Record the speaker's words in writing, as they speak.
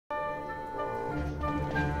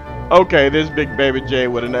Okay, this is Big Baby J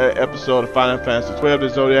with another episode of Final Fantasy XII: The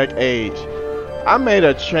Zodiac Age. I made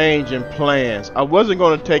a change in plans. I wasn't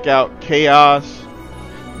going to take out Chaos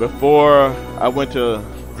before I went to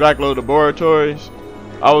Draklor Laboratories.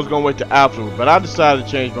 I was going to wait till afterward, but I decided to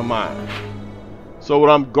change my mind. So what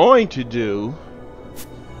I'm going to do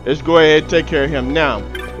is go ahead and take care of him now.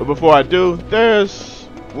 But before I do, there's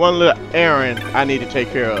one little errand I need to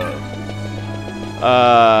take care of.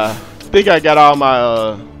 I think I got all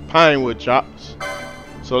my pine wood chops.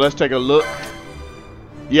 So let's take a look.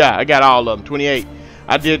 Yeah, I got all of them, 28.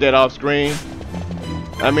 I did that off screen.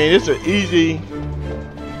 I mean, it's an easy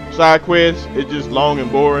side quest. It's just long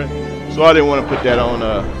and boring. So I didn't want to put that on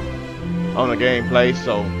the gameplay.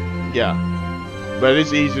 So yeah, but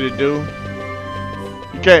it's easy to do.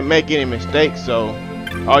 You can't make any mistakes. So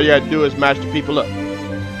all you gotta do is match the people up.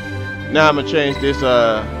 Now I'm gonna change this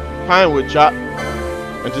pine wood chop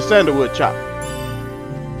into sandalwood chop.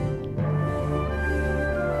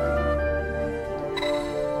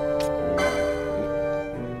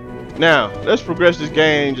 Now, let's progress this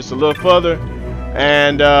game just a little further,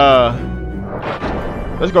 and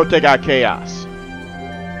let's go take out Chaos.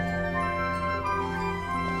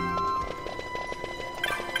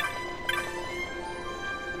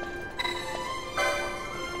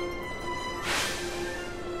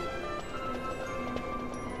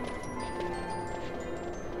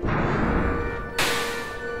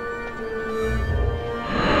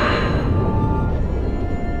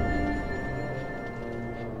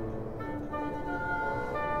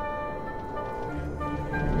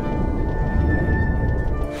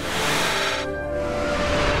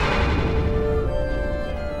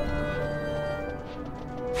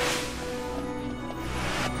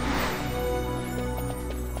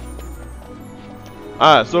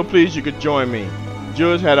 So pleased you could join me.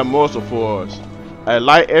 Jules had a morsel for us. A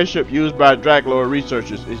light airship used by Draklor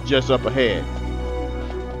researchers is just up ahead.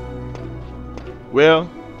 Well,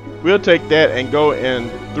 we'll take that and go in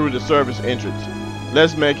through the service entrance.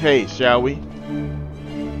 Let's make haste, shall we?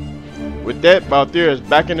 With that, Balthier is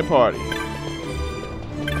back in the party.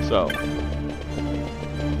 So.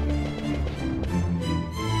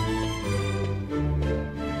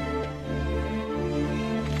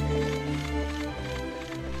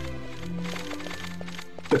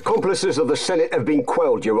 The accomplices of the Senate have been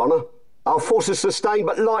quelled, Your Honor. Our forces sustained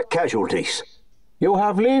but light casualties. You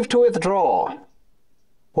have leave to withdraw.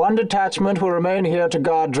 One detachment will remain here to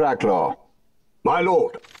guard Draklor. My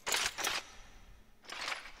lord.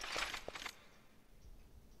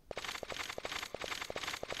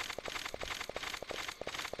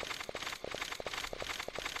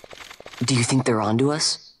 Do you think they're onto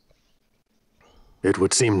us? It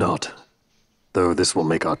would seem not, though this will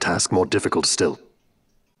make our task more difficult still.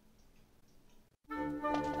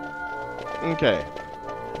 Okay,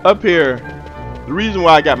 up here, the reason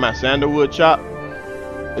why I got my sandalwood chop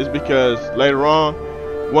is because later on,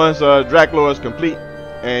 once Draklor is complete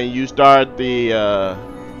and you start the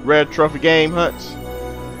rare trophy game hunts,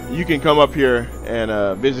 you can come up here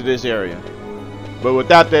and visit this area. But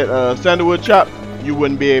without that sandalwood chop, you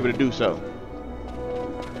wouldn't be able to do so.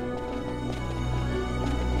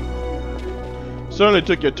 Certainly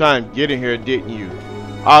took your time getting here, didn't you?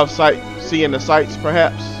 Off-site, seeing the sights,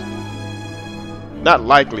 perhaps? Not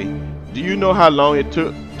likely. Do you know how long it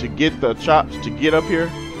took to get the chops to get up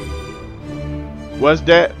here? Was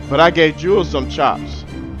that? But I gave Jules some chops.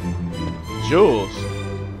 Jules?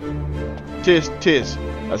 Tis.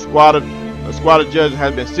 A squad of judges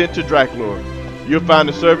has been sent to Draklor. You'll find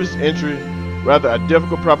the service entry rather a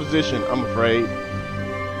difficult proposition, I'm afraid.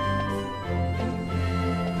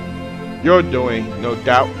 You're doing, no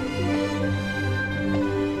doubt.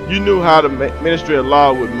 You knew how the Ministry of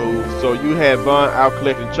Law would move, so you had Von out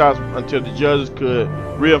collecting chops until the judges could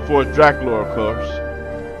reinforce Draklor, of course.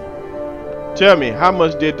 Tell me, how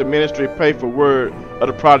much did the Ministry pay for word of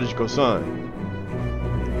the prodigal son?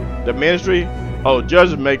 The Ministry? Oh,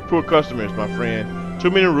 judges make poor customers, my friend.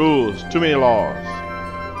 Too many rules, too many laws.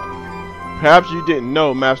 Perhaps you didn't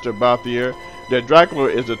know, Master Balthier, that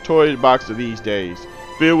Draklor is a toy box of these days,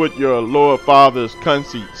 filled with your Lord Father's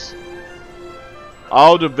conceits.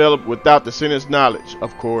 All developed without the Senate's knowledge,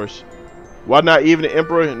 of course. Why not even the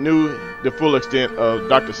Emperor knew the full extent of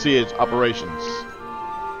Dr. Sid's operations.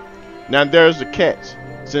 Now there's the catch.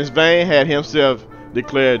 Since Vane had himself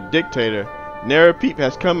declared dictator, nary peep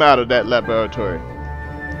has come out of that laboratory.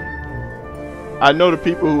 I know the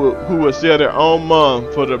people who will sell their own mum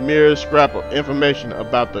for the merest scrap of information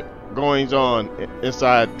about the goings-on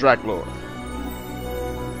inside Draklor.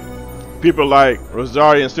 People like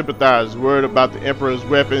Rosarian sympathizers worried about the Emperor's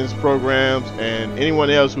weapons programs and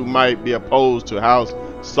anyone else who might be opposed to House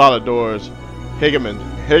Solidor's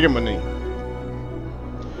hegemony.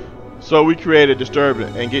 So we create a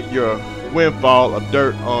disturbance and get your windfall of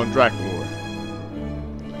dirt on Draklor.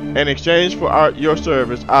 In exchange for your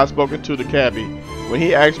service, I've spoken to the cabbie. When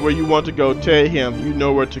he asks where you want to go, tell him you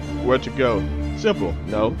know where to go. Simple,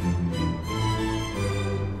 no?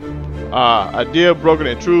 A deal broken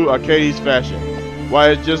in true Arcades fashion. Why,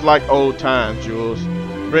 it's just like old times, Jules.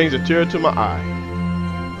 Brings a tear to my eye.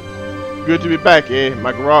 Good to be back, eh?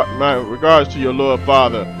 My regards to your Lord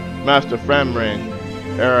Father, Master Framran,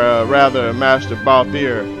 or rather, Master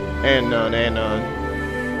Balthier, and none.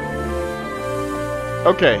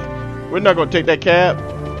 Okay, we're not going to take that cab.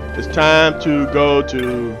 It's time to go to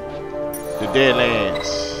the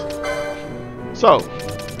Deadlands. So,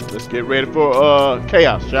 let's get ready for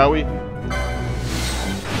chaos, shall we?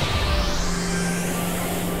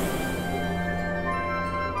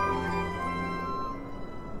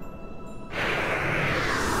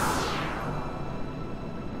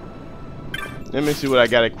 Let me see what I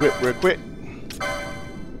got equipped real quick.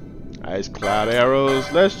 Ice cloud arrows.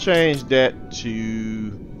 Let's change that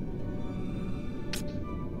to...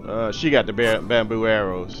 she got the bamboo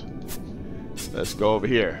arrows. Let's go over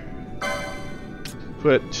here.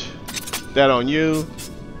 Put that on you.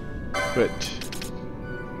 Put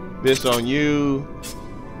this on you.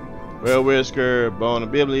 Well Whisker, Bone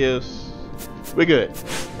of Biblius. We're good.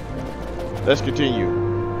 Let's continue.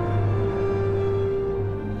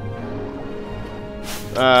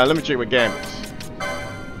 Let me check my gambits.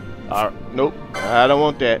 Nope, I don't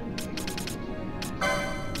want that.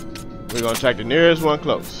 We're gonna attack the nearest one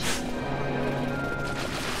close.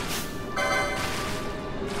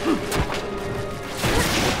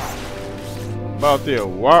 Balthier,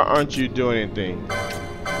 why aren't you doing anything?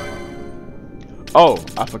 Oh,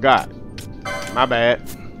 I forgot. My bad.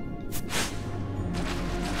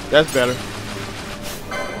 That's better.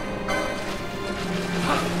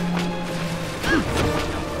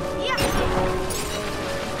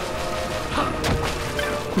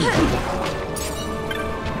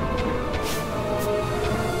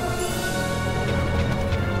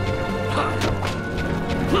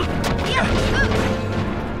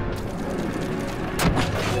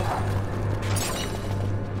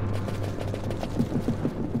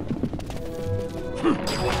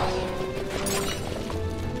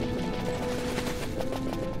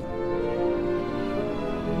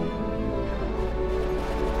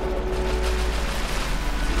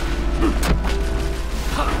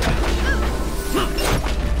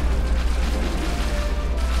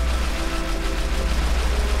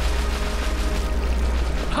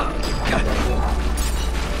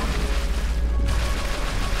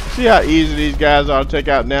 See how easy these guys are to take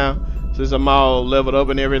out now, since I'm all leveled up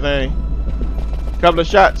and everything. Couple of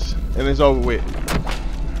shots and it's over with.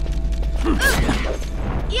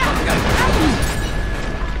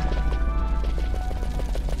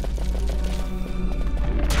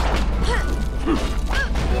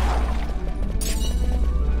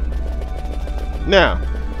 Now,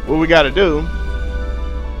 what we got to do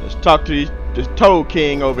is talk to this Toad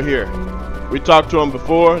King over here. We talked to him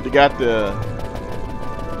before. They got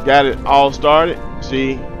it all started.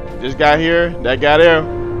 See, this guy here, that guy there.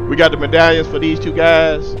 We got the medallions for these two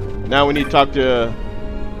guys. Now we need to talk to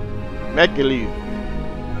Mekelu.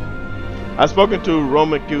 I've spoken to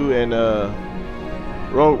Romaku and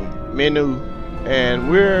Romenu, and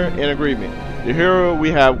we're in agreement. The hero we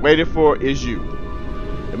have waited for is you.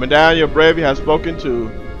 The medallion of bravery has spoken to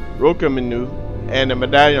Rokamenu, and the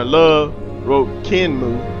medallion of love,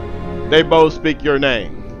 Rokinmu. They both speak your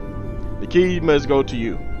name. The key must go to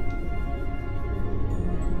you.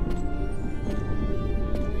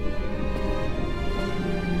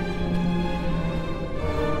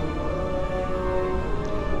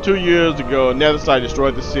 2 years ago, Nethersight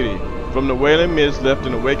destroyed the city. From the wailing mist left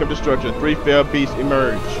in the wake of destruction, 3 fell beasts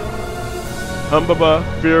emerged. Humbaba,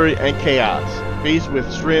 Fury, and Chaos. Beasts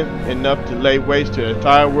with strength enough to lay waste to the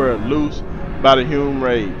entire world, loose by the human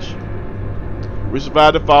rage. We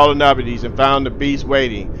survived the fall of Navides and found the beasts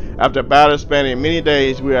waiting. After a battle spanning many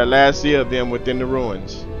days, we at last sealed them within the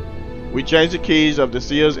ruins. We changed the keys of the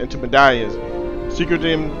seals into medallions,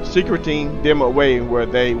 secreting them away where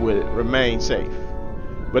they would remain safe.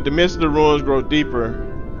 But the mist of the ruins grows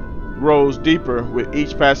deeper with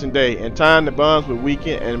each passing day. In time, the bonds will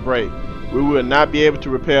weaken and break. We will not be able to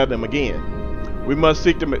repair them again. We must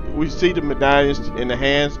seek the medallions in the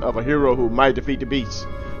hands of a hero who might defeat the beasts.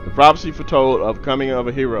 The prophecy foretold of coming of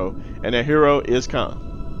a hero, and a hero is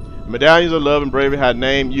come. The medallions of love and bravery had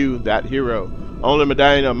named you that hero. Only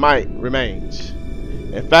Medallion of Might remains.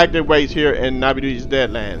 In fact, it waits here in Nabidu's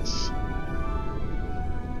Deadlands.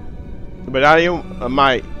 The Medallion of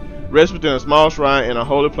Might rests within a small shrine in a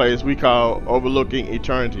holy place we call Overlooking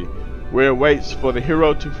Eternity, where it waits for the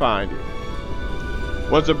hero to find it.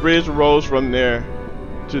 Once a bridge arose from there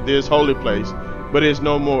to this holy place, but it is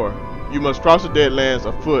no more. You must cross the Deadlands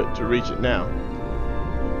afoot to reach it now.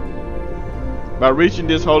 By reaching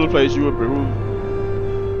this holy place, you will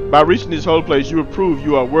prove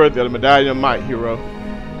you are worthy of the Medallion of Might, hero.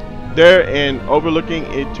 There in Overlooking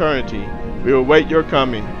Eternity, we will wait your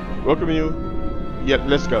coming. Welcome you. Yep,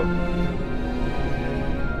 let's go.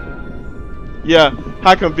 Yeah,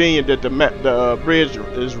 how convenient that the bridge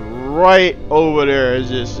is right over there. It's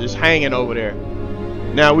just hanging over there.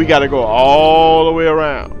 Now we got to go all the way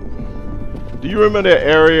around. Do you remember that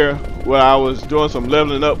area where I was doing some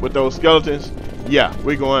leveling up with those skeletons? Yeah,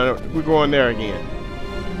 we're going there again.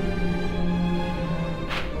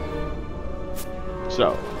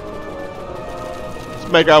 So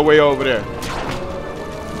let's make our way over there.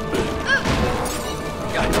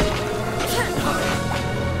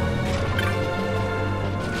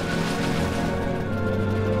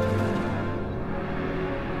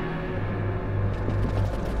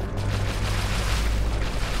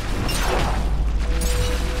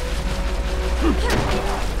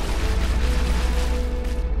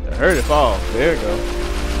 I heard it fall. There we go.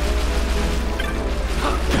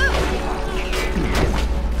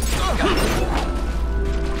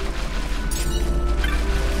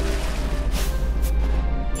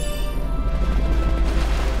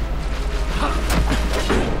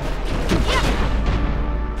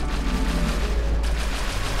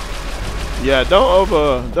 Yeah,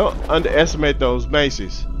 don't underestimate those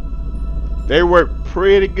maces. They work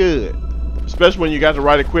pretty good, especially when you got the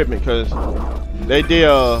right equipment, because they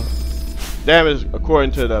deal damage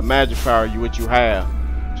according to the magic power which you have.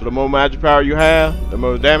 So the more magic power you have, the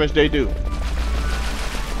more damage they do.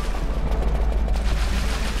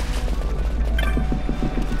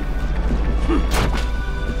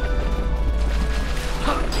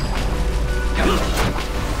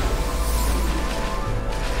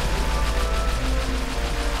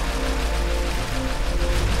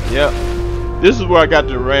 Yep, this is where I got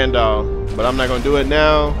the Randall, but I'm not gonna do it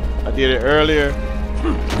now. I did it earlier.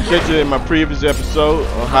 Catch it in my previous episode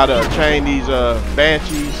on how to chain these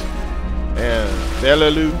Banshees and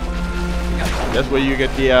Belelu. That's where you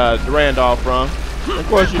get the Randall from. Of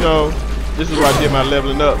course, you know, this is where I did my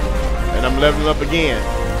leveling up, and I'm leveling up again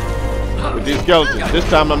with these skeletons. This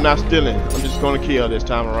time I'm not stealing. I'm just gonna kill this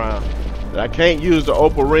time around. I can't use the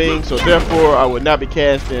opal ring, so therefore I would not be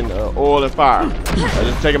casting oil and fire. I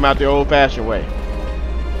just take them out the old-fashioned way.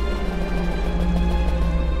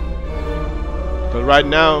 Because right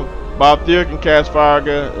now, Bob Thier can cast Fire,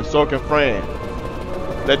 and so can Fran.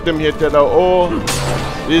 Let them hit that oil.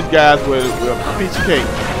 These guys will a piece of cake.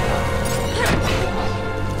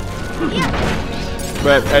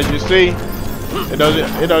 But as you see, it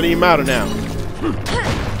doesn't even matter now.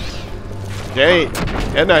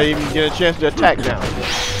 They're not even getting a chance to attack now.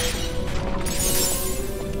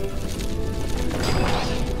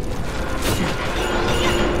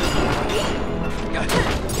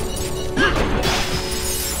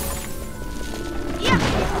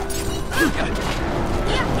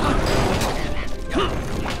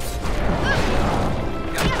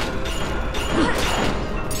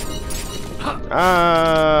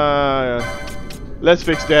 Let's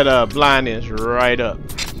fix that blindness right up.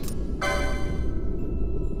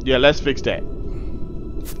 Yeah, let's fix that.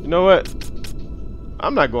 You know what?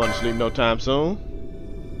 I'm not going to sleep no time soon.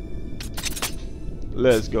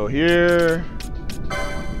 Let's go here.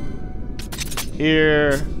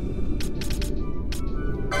 Here.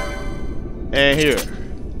 And here.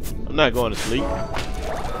 I'm not going to sleep.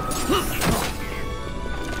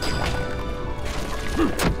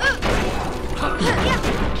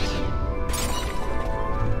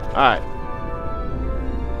 Alright.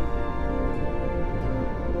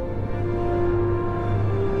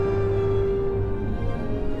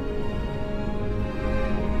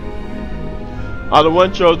 Are the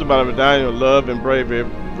one chosen by the Medallion of Love and Bravery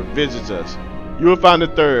visits us. You will find the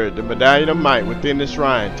third, the Medallion of Might, within the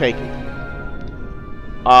shrine. Take it.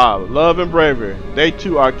 Love and Bravery. They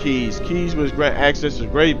too are keys. Keys which grant access to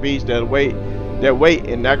great beasts that wait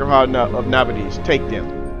in Nagarhar of Nabadis. Take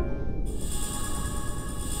them.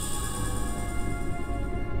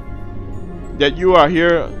 That you are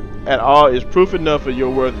here at all is proof enough of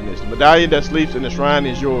your worthiness. The medallion that sleeps in the shrine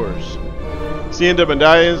is yours. Seeing the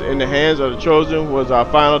medallions in the hands of the chosen was our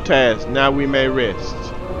final task. Now we may rest.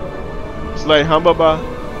 Slay Humbaba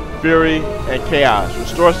fury, and chaos.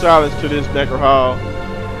 Restore silence to this Necrohall.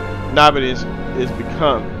 Nabbit is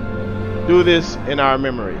become. Do this in our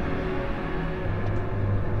memory.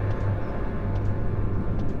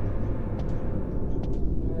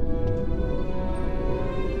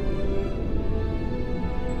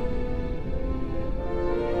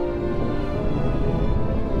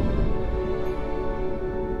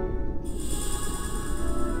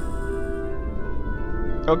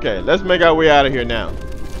 Okay, let's make our way out of here now.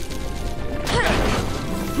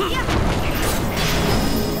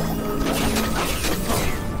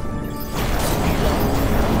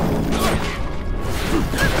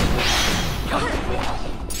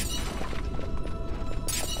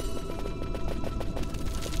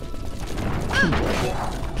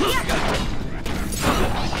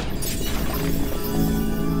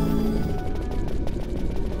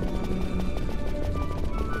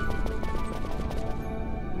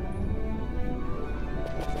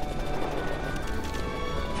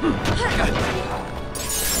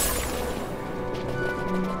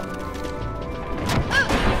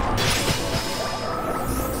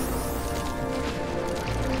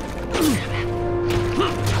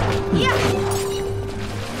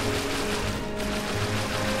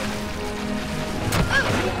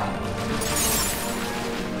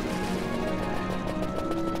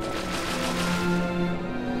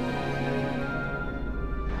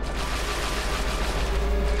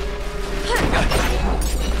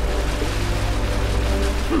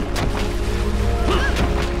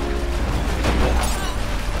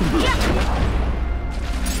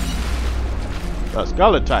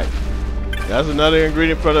 Scarlet type. That's another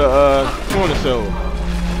ingredient for the cornerstone.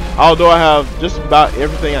 Although I have just about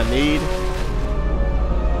everything I need.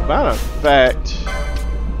 Matter of fact,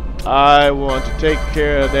 I want to take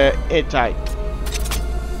care of that type.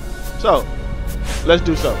 So, let's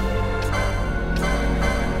do so.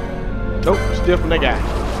 Nope, still from that guy.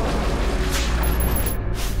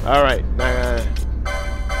 Alright, now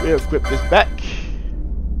we'll equip this back.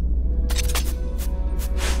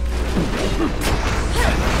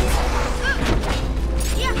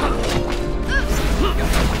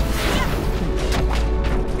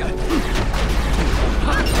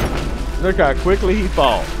 Look how quickly he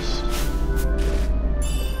falls.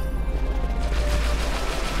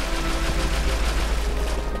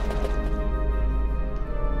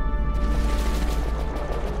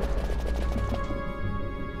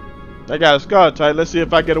 I got a scar type. Let's see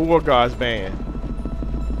if I get a War Guards band.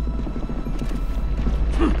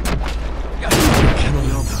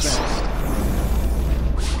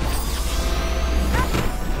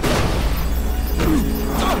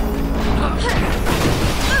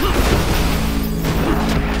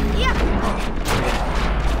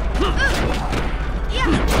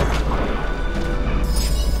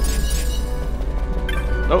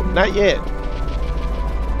 Nope, not yet.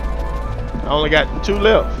 I only got 2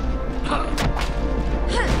 left.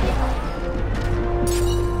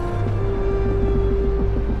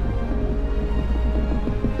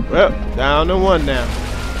 Well, down to 1 now.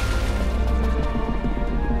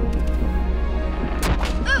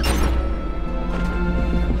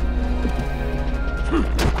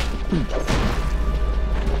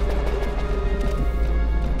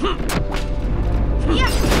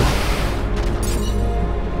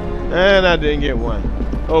 And I didn't get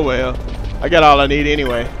 1. Oh well. I got all I need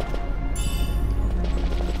anyway.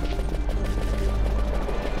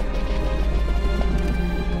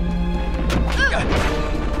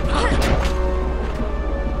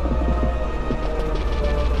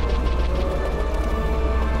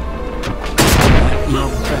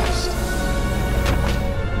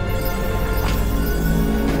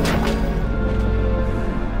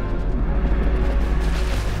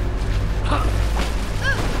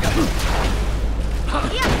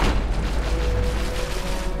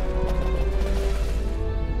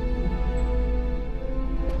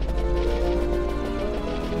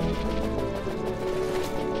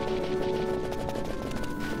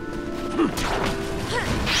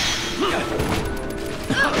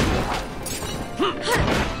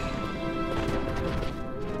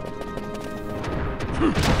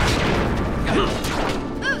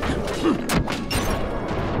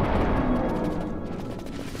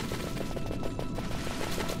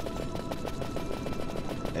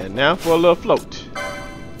 And now for a little float.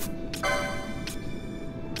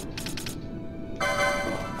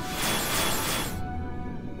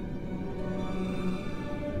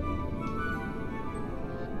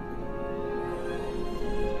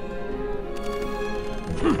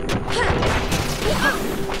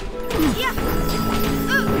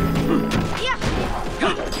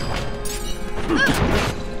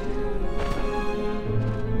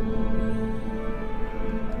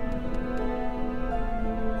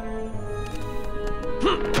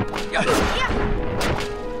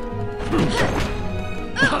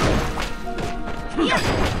 Yeah,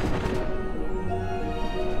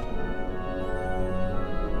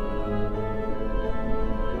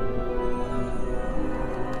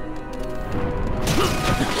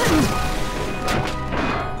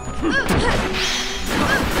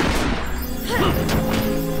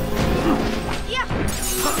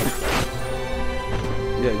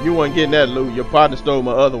 you weren't getting that loot. Your partner stole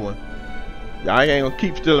my other one. I ain't gonna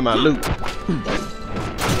keep stealing my loot.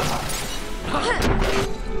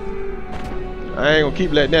 I ain't gonna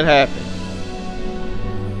keep letting that happen.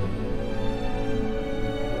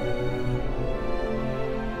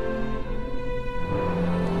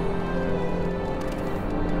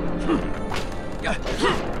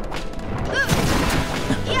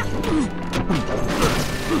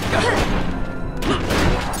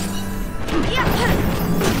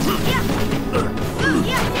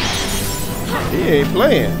 He ain't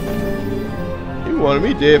playing. He wanted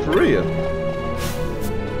me dead for real.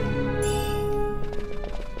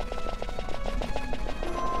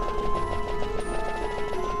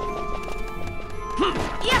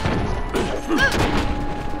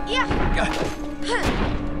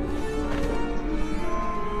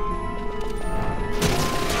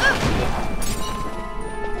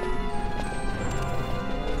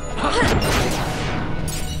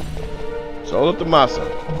 Sold up to Masa.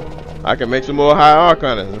 I can make some more high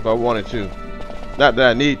arcanas if I wanted to. Not that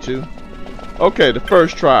I need to. Okay, the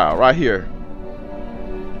first trial right here.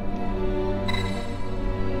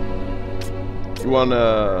 You want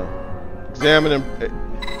to examine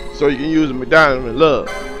them so you can use them McDonald's in love.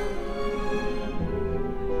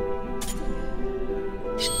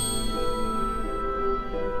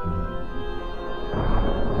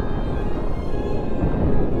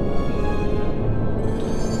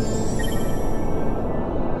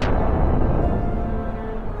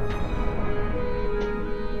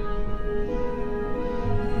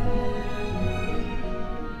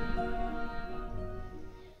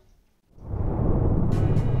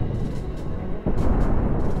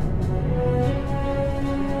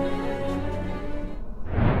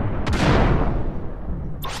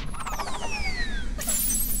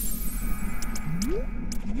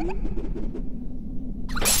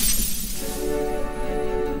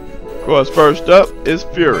 Of course, first up is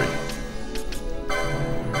Fury.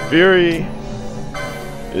 Fury,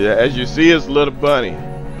 yeah, as you see, it's a little bunny.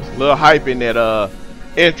 It's a little hype in that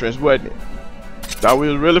entrance, wasn't it? Thought we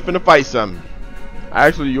was really finna fight something.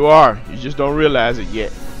 Actually, you are. You just don't realize it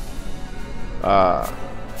yet.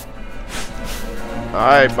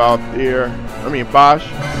 Alright, Bosch.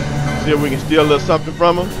 See if we can steal a little something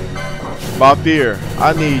from him. Balthier,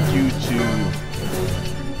 I need you to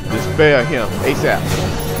dispel him ASAP.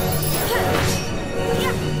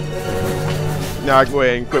 Now I can go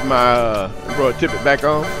ahead and quit my bro tippet back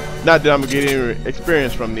on. Not that I'm gonna get any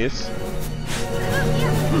experience from this.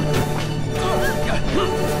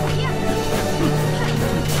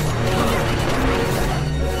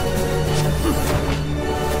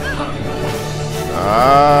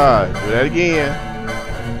 Do that again.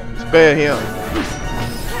 Spare him.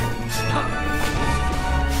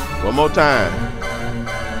 One more time.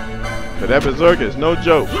 But that berserker is no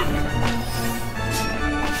joke.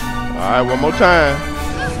 Alright, one more time.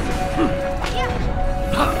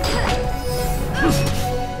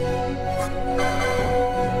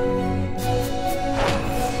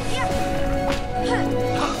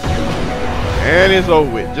 And it's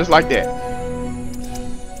over with, just like that.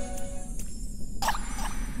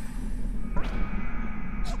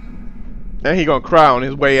 And he gonna cry on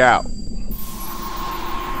his way out.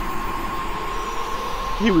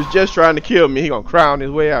 He was just trying to kill me. He gonna cry on his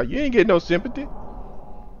way out. You ain't get no sympathy.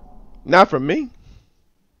 Not from me.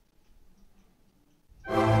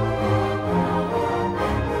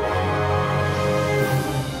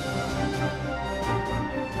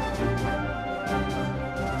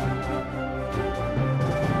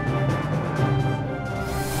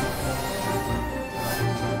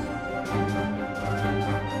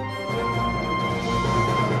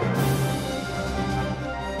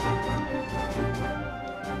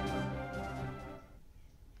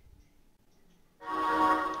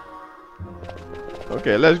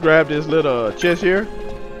 Okay, let's grab this little chest here.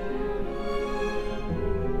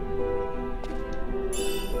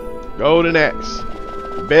 Golden axe.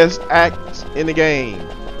 Best axe in the game.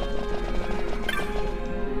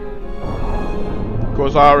 Of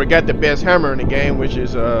course, I already got the best hammer in the game, which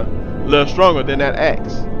is a little stronger than that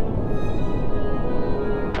axe.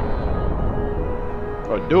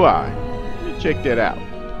 Or do I? Let me check that out.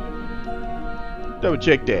 Double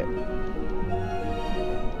check that.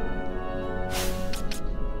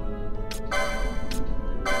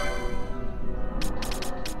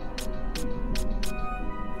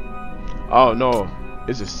 Oh no,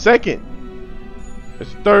 it's a second.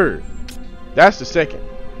 It's a third. That's the second.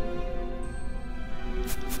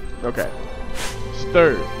 Okay. It's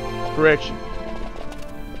third. Correction.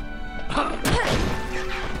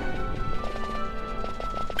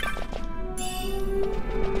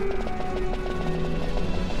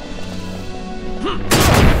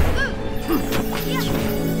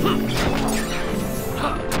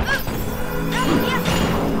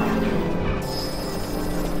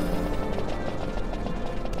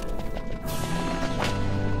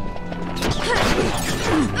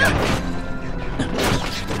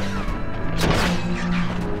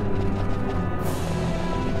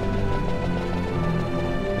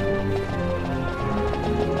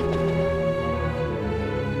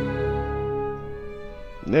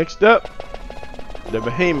 Next up, the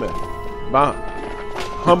behemoth,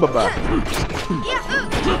 Humbaba.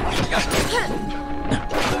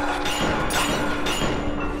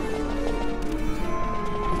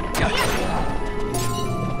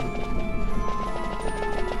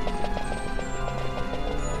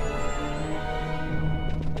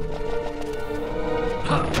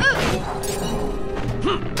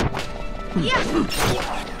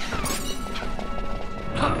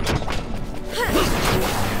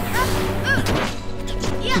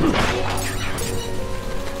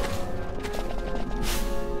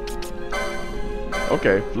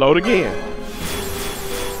 Okay, float again.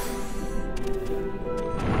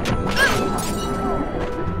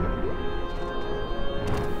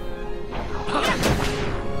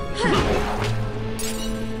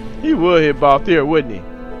 He would hit Bob there, wouldn't he?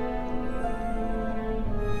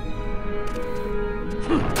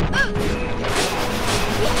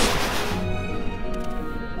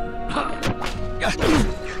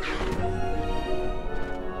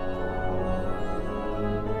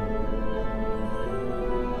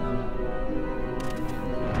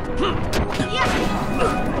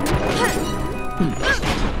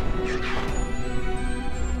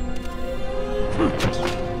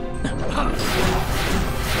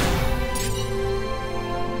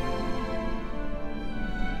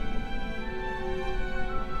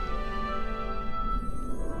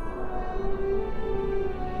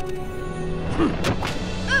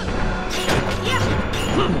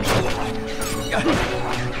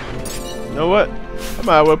 You know what? I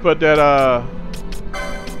might as well put that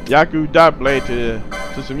Yaku dot blade to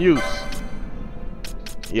some use.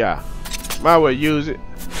 Yeah, might as well use it.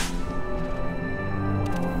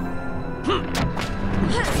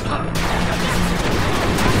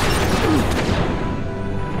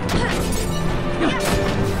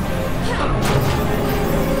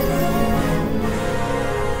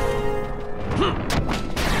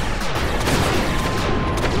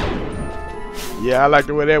 Yeah, I like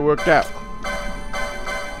the way that worked out.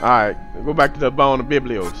 Alright, go back to the bone of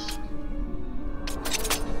Biblios.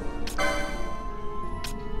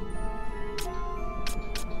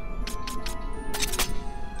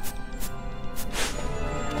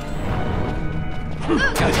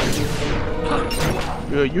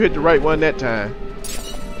 Good, you hit the right one that time.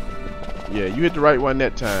 Yeah, you hit the right one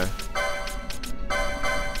that time.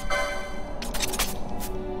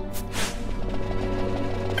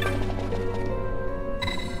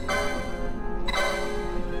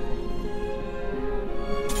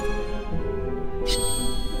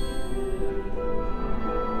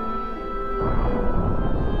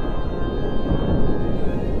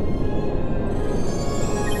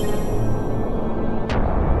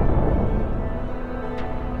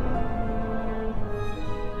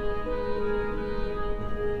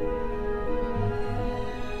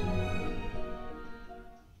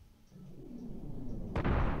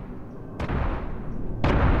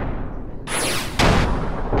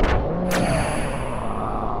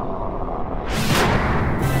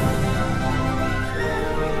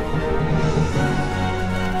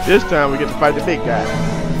 This time we get to fight the big guy.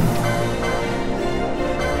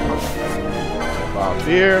 Bob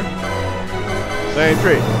here. Same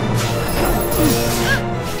trick.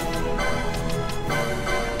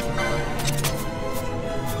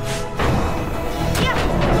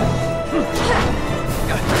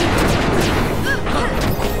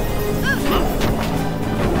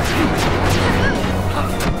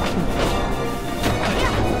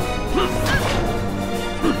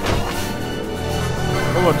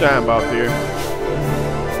 One more time, Bob here.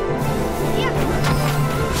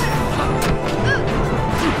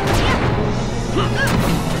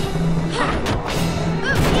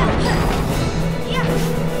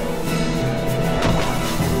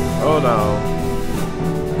 Hold on.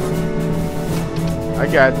 I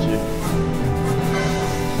got you.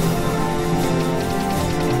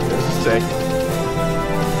 Just a second.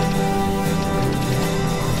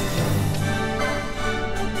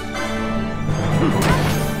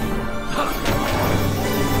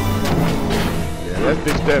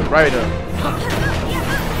 right up.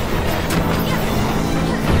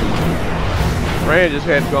 Fran just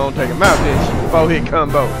had to go and take him out, didn't she? Before he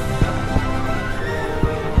combo.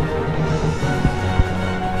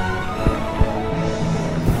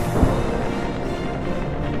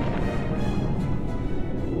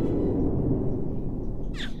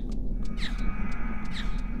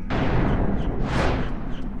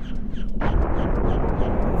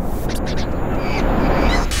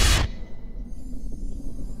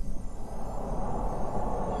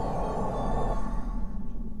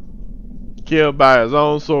 Killed by his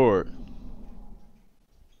own sword.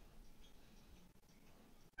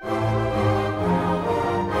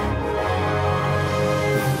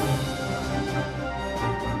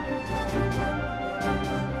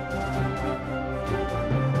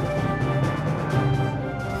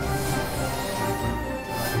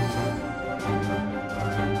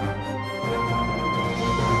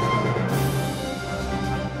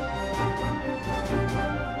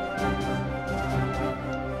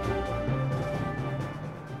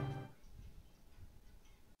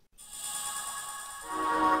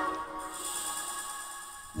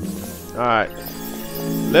 Alright,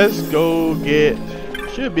 let's go get,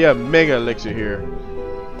 should be a mega elixir here.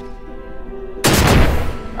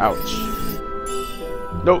 Ouch.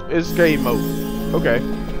 Nope, it's game mode. Okay.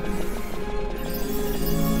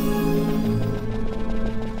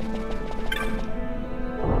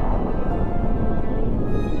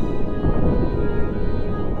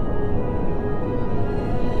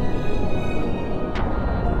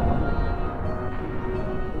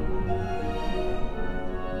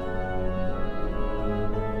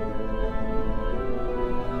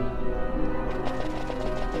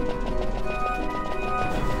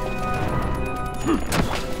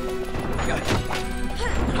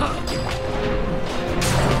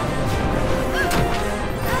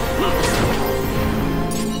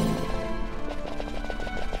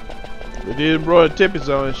 We did embroider tippy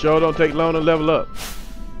zone, sure don't take long to level up.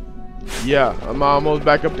 Yeah, I'm almost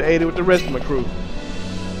back up to 80 with the rest of my crew.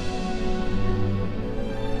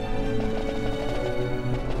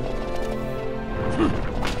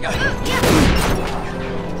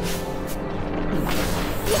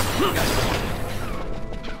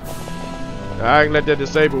 I can let that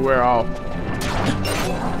disable wear off.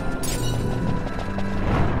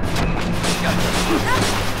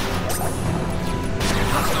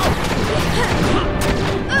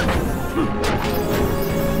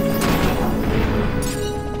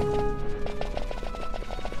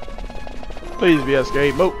 Please be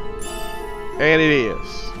escape mode. And it is.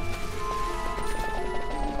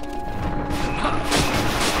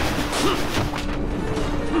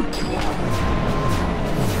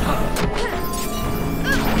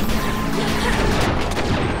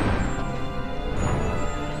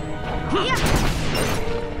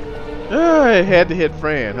 It had to hit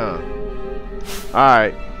Fran, huh?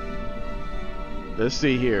 Alright. Let's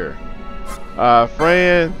see here.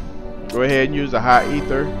 Fran, go ahead and use the high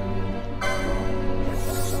ether.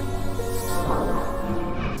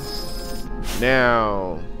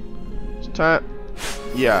 Now, it's time.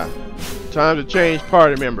 Yeah, time to change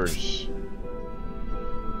party members.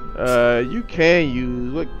 You can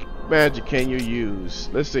use, what magic can you use?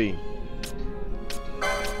 Let's see.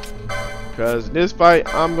 Because in this fight,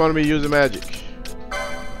 I'm going to be using magic.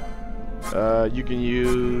 You can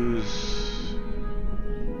use...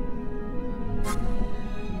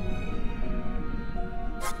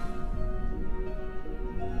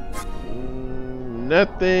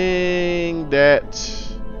 nothing that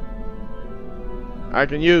I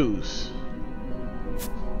can use.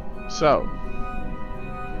 So,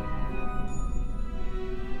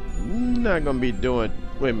 not going to be doing...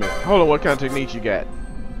 wait a minute. Hold on, what kind of techniques you got?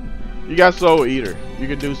 You got Soul Eater. You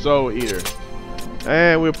can do Soul Eater.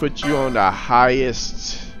 And we'll put you on the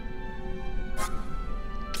highest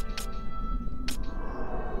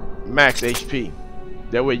max HP.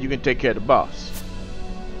 That way you can take care of the boss.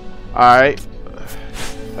 Alright.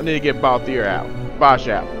 I need to get Bosch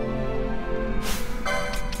out.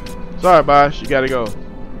 Sorry, Bosch. You gotta go.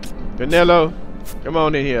 Canelo, come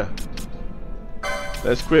on in here.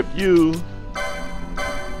 Let's equip you.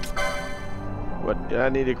 What do I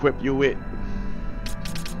need to equip you with?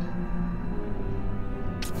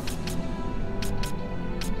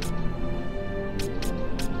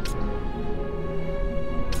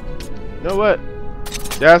 You know what?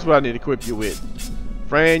 That's what I need to equip you with.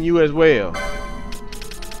 Fran, you as well.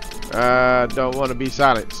 I don't want to be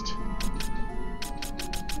silenced.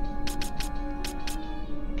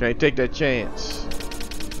 Can't take that chance.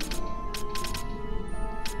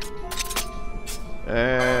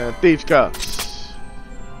 And Thief's Cuffs.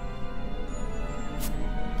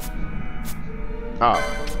 Oh.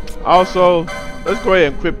 Also, let's go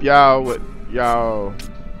ahead and equip y'all with y'all.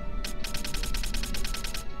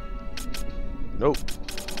 Nope.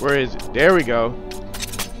 Where is it? There we go.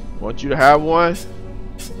 Want you to have one.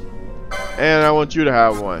 And I want you to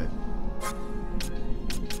have one.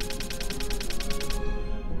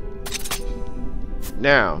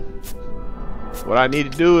 Now, what I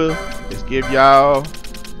need to do is give y'all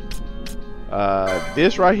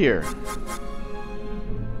this right here.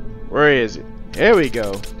 Where is it? There we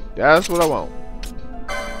go. That's what I want.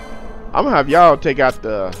 I'm gonna have y'all take out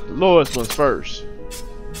the lowest ones first.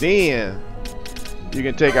 Then you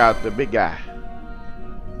can take out the big guy.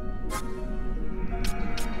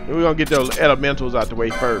 And we're gonna get those elementals out the way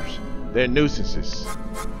first. They're nuisances.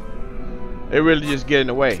 They really just get in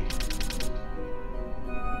the way.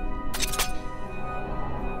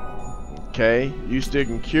 Okay, you still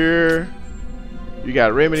can cure. You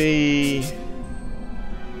got remedy.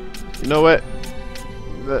 You know what?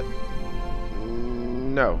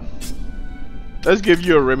 No. Let's give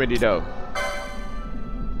you a remedy though.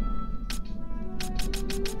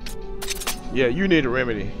 Yeah, you need a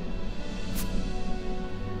remedy.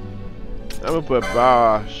 I'm gonna put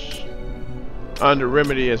Bosch under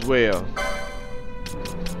remedy as well.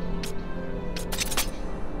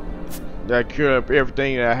 That cure up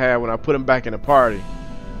everything that I had when I put him back in the party.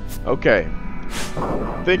 Okay.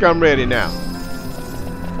 I think I'm ready now.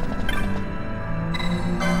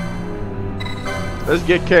 Let's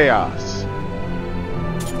get chaos.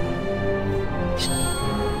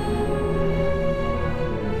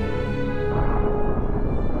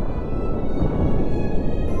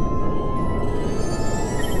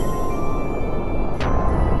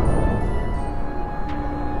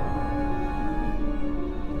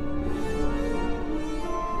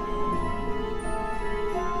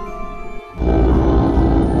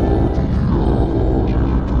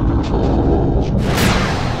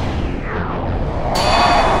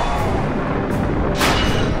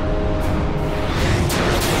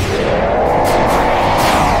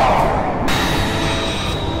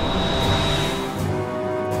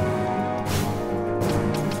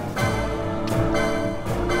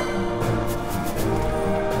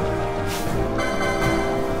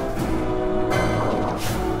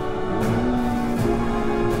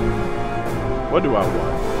 What do I want?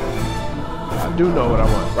 I do know what I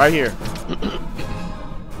want. Right here.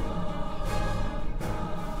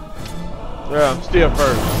 Well, still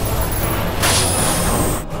first.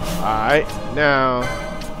 Alright, now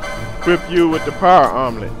equip you with the power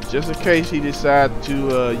armlet. Just in case he decides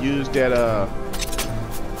to use that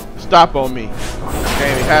stop on me.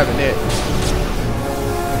 Can't be having it.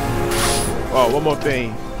 Oh, one more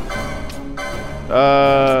thing.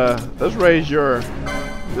 Let's raise your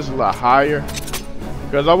this a lot higher.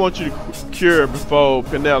 Because I want you to cure before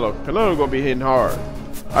Canelo. Canelo's gonna be hitting hard.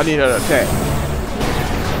 I need her to attack.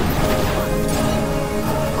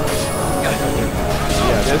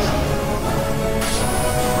 Yeah, this.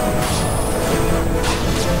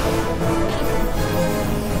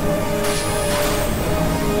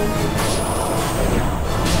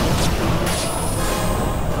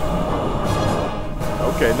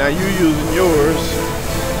 Okay, now you using yours.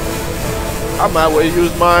 I might well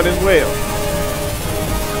use mine as well.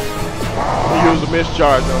 Use a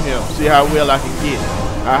mischarge on him. See how well I can get.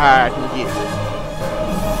 How high I can get.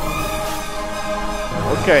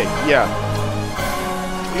 Okay, yeah.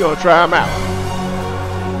 We're gonna try him out.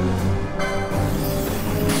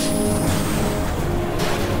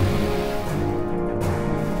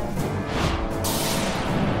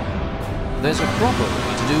 There's a proper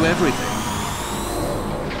way to do everything.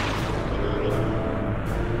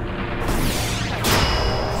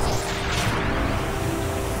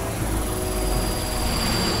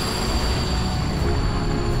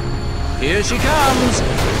 Here she comes!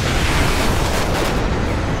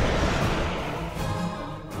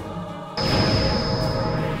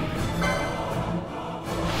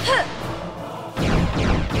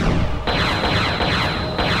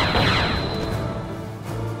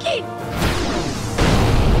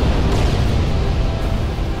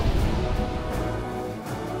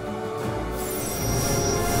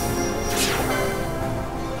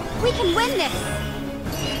 We can win this!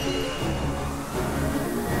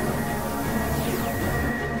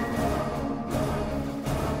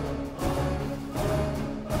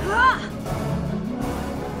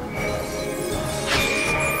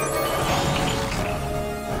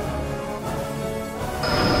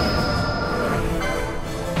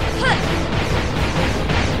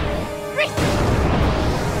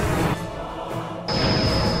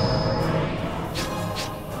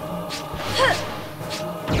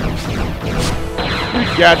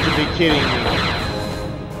 You got to be kidding me.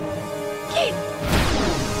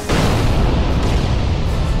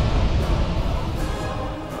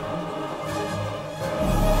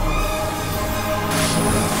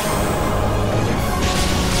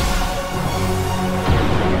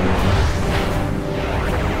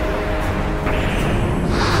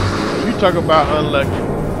 talk about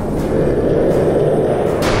unlucky.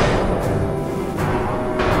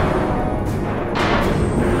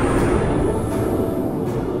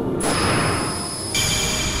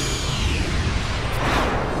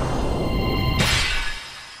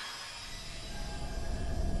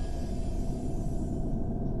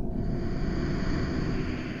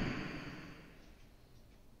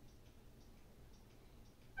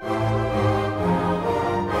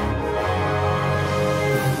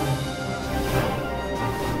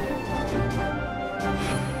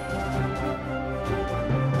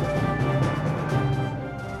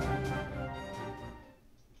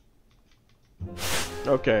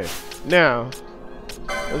 Okay, now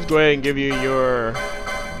let's go ahead and give you your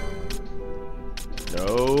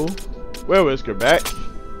Well Whisker back.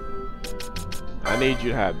 I need you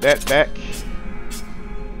to have that back.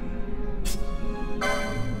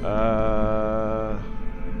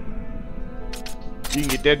 You can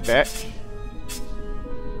get that back.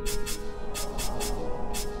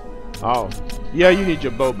 Oh, yeah, you need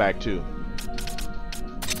your bow back too.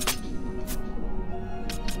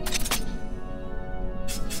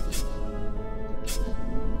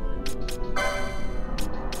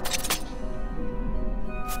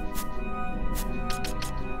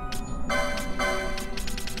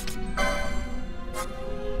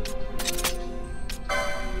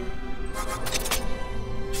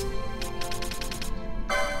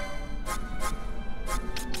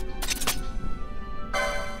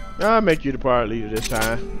 I'll make you the party leader this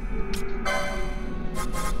time.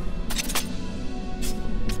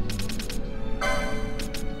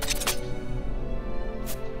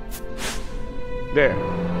 There.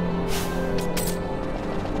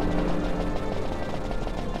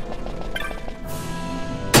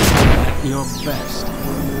 Your best.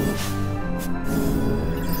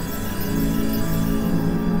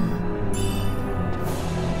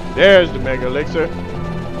 There's the Mega Elixir.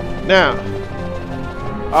 Now,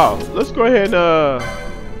 let's go ahead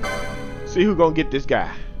and see who's gonna get this guy.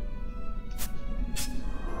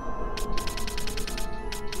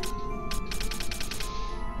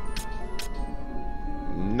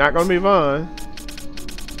 Not gonna be fun.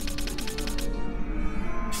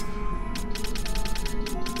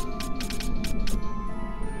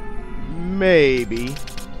 Maybe.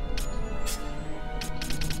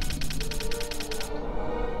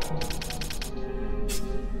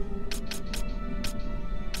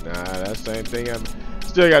 Nah, that's the same thing. I'm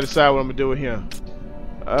still gotta decide what I'm gonna do with him.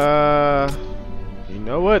 You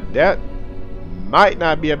know what? That might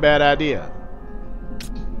not be a bad idea.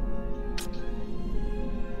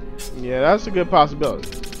 Yeah, that's a good possibility.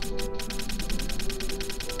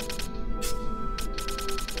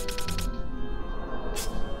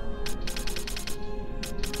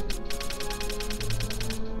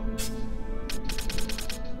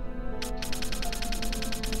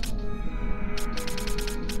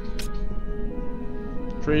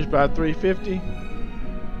 Freeze by 350.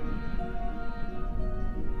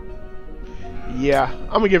 Yeah, I'm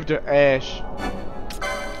gonna give it to Ash.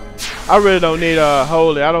 I really don't need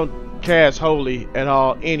Holy. I don't cast Holy at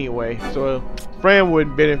all anyway, so Fran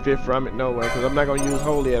wouldn't benefit from it no way, because I'm not gonna use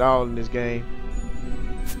Holy at all in this game.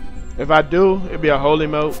 If I do, it'd be a Holy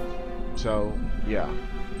mode. So yeah.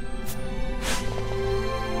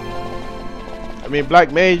 I mean,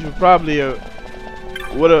 Black Mage would probably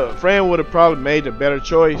Fran would have probably made a better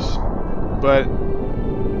choice, but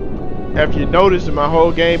if you notice in my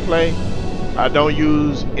whole gameplay, I don't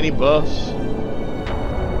use any buffs,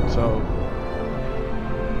 so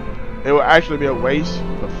it will actually be a waste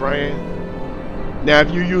for Fran. Now,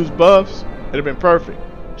 if you use buffs, it'd have been perfect.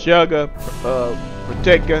 Shelga,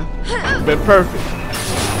 Protector, would have been perfect.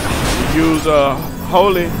 If you use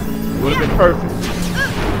Holy, would have been perfect.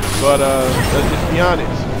 But let's just be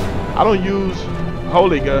honest, I don't use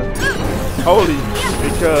Holy because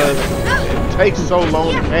it takes so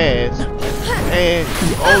long to cast, and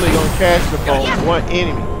you only gonna cast it on one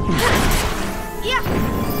enemy.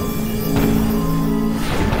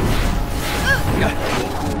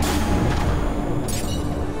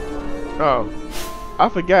 Oh, I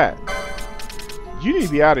forgot. You need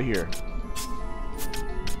to be out of here.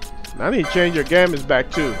 I need to change your gambits back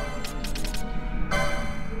too.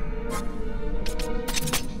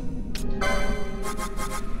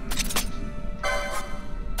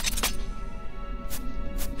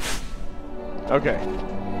 Okay,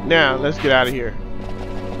 now let's get out of here.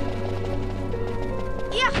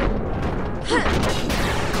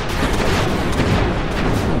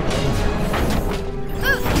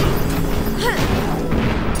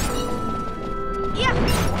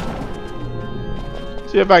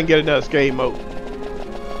 See if I can get another escape mode.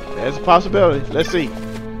 There's a possibility. Let's see.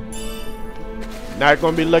 Not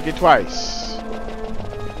gonna be lucky twice.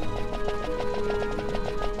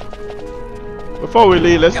 Before we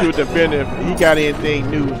leave, let's see what the vendor, if he got anything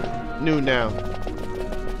new now.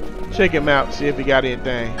 Check him out, see if he got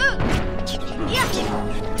anything.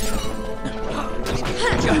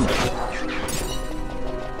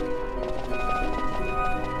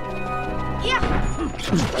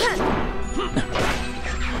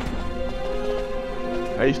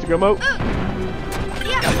 I used to come out.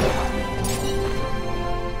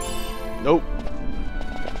 Nope.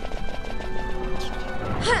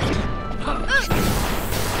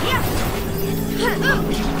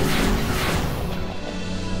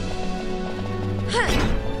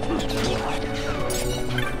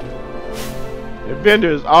 The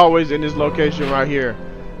vendor is always in this location right here.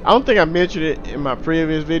 I don't think I mentioned it in my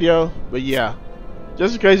previous video, but yeah.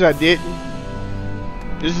 Just in case I didn't,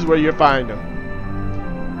 this is where you'll find them.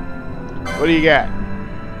 What do you got?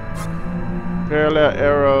 Parallel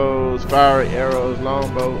arrows, fiery arrows,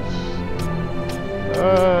 longbows.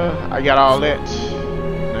 I got all that.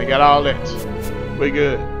 I got all that. We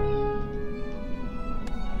good.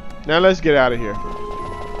 Now let's get out of here.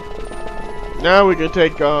 Now we can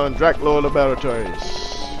take on Draklor laboratories.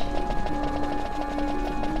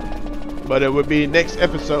 But it would be next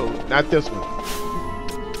episode, not this one.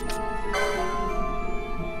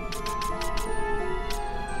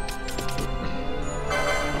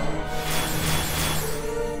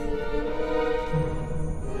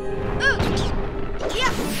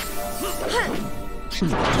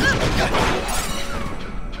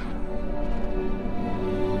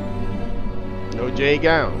 No J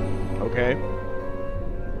gown. Okay.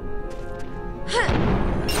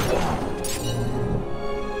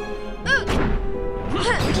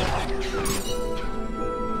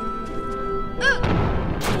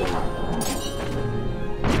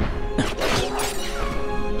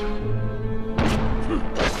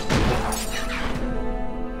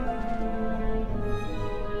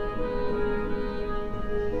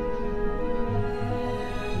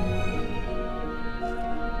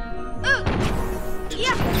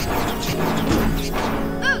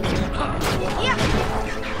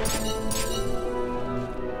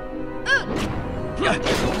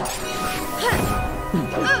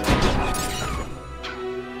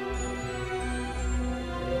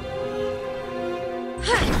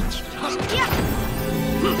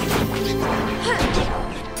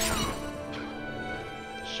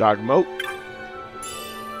 Shock moat.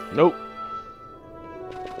 Nope.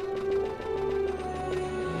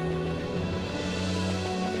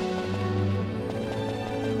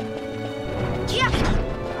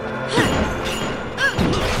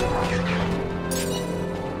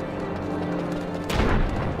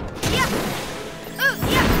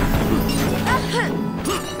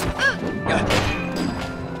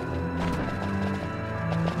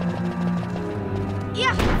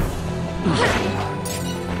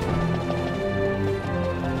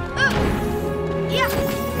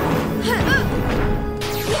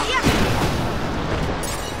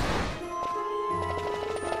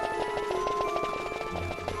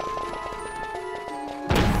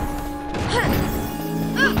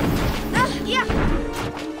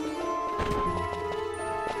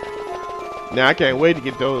 Now I can't wait to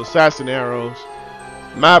get those assassin arrows.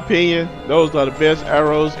 In my opinion, those are the best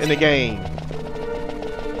arrows in the game.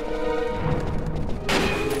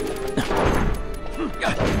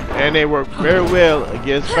 And they work very well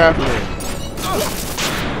against Fafnir.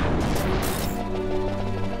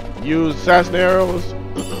 Use assassin arrows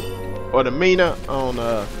or the Mina on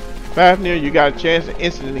Fafnir, you got a chance of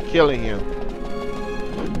instantly killing him.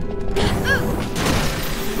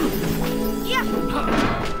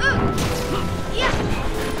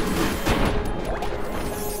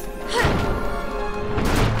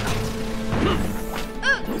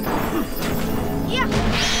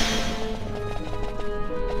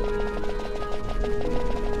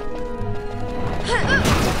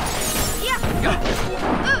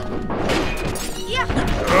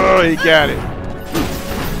 Oh, he got it.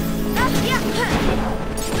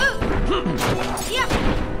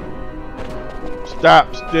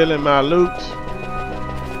 Stop stealing my loot.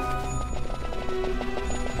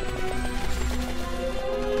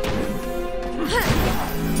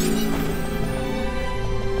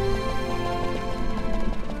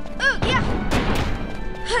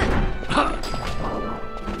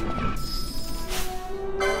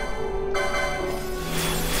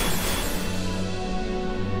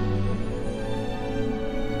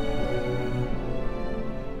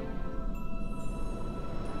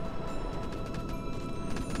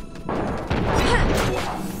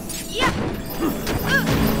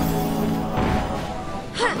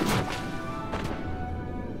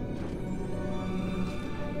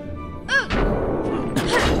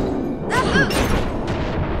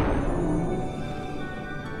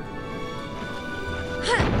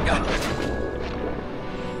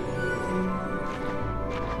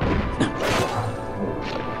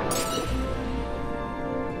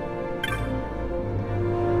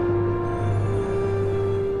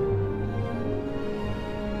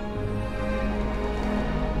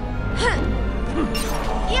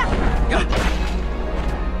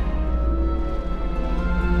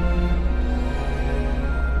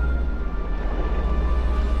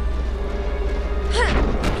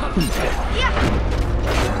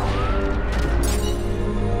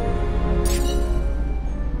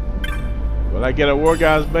 Will I get a War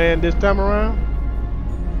Gods band this time around?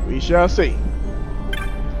 We shall see.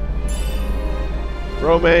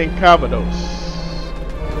 Romaine Calvados.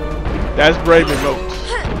 That's brave remote.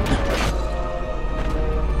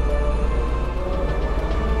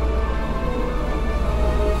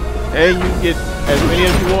 And you can get as many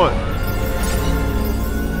as you want.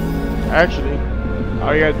 Actually,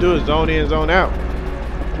 all you gotta do is zone in, zone out.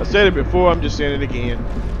 I said it before, I'm just saying it again.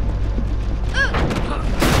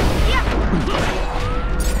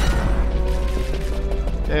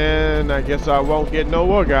 And I guess I won't get no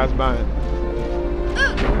War Gods buying.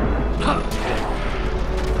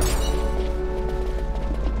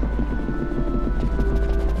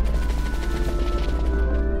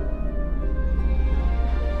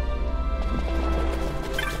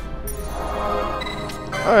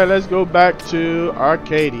 Alright, let's go back to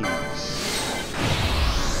Arcades.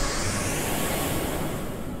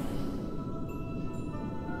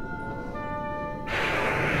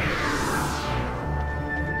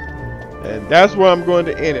 And that's where I'm going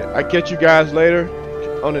to end it. I'll catch you guys later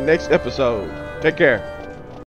on the next episode. Take care.